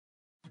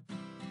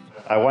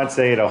I once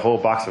ate a whole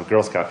box of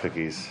Girl Scout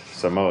cookies.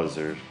 Samoas,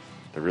 they're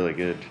really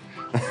good.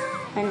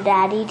 When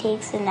Daddy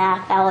takes a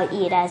nap, I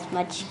will eat as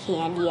much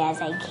candy as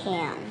I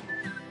can.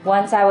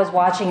 Once I was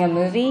watching a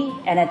movie,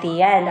 and at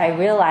the end, I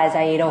realized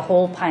I ate a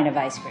whole pint of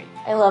ice cream.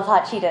 I love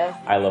hot Cheetos.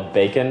 I love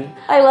bacon.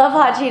 I love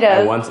hot Cheetos.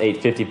 I once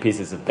ate 50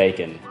 pieces of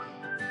bacon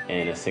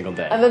in a single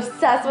day. I'm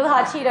obsessed with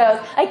hot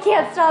Cheetos. I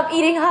can't stop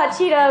eating hot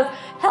Cheetos.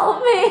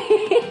 Help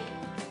me.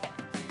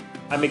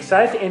 I'm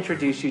excited to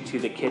introduce you to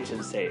the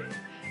Kitchen Safe,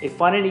 a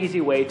fun and easy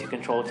way to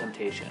control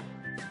temptation.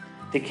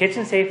 The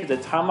Kitchen Safe is a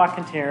time lock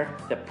container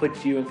that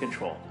puts you in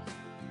control.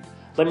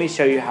 Let me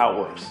show you how it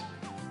works.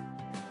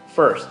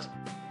 First,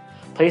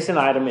 place an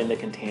item in the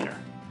container.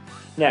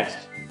 Next,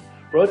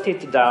 rotate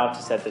the dial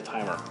to set the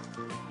timer.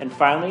 And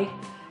finally,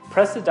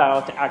 press the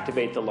dial to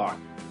activate the lock.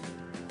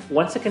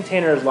 Once the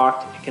container is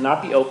locked, it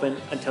cannot be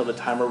opened until the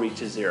timer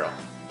reaches 0.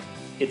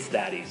 It's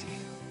that easy.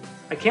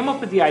 I came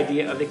up with the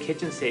idea of the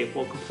Kitchen Safe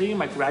while completing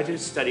my graduate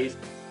studies.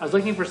 I was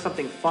looking for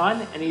something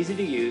fun and easy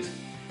to use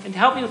and to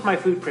help me with my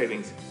food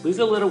cravings, lose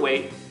a little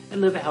weight,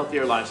 and live a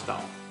healthier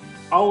lifestyle,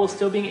 all while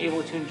still being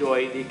able to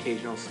enjoy the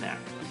occasional snack.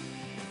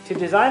 To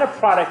design a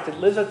product that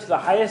lives up to the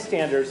highest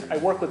standards, I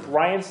worked with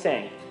Ryan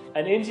Sang,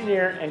 an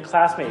engineer and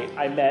classmate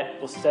I met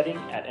while studying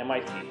at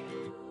MIT.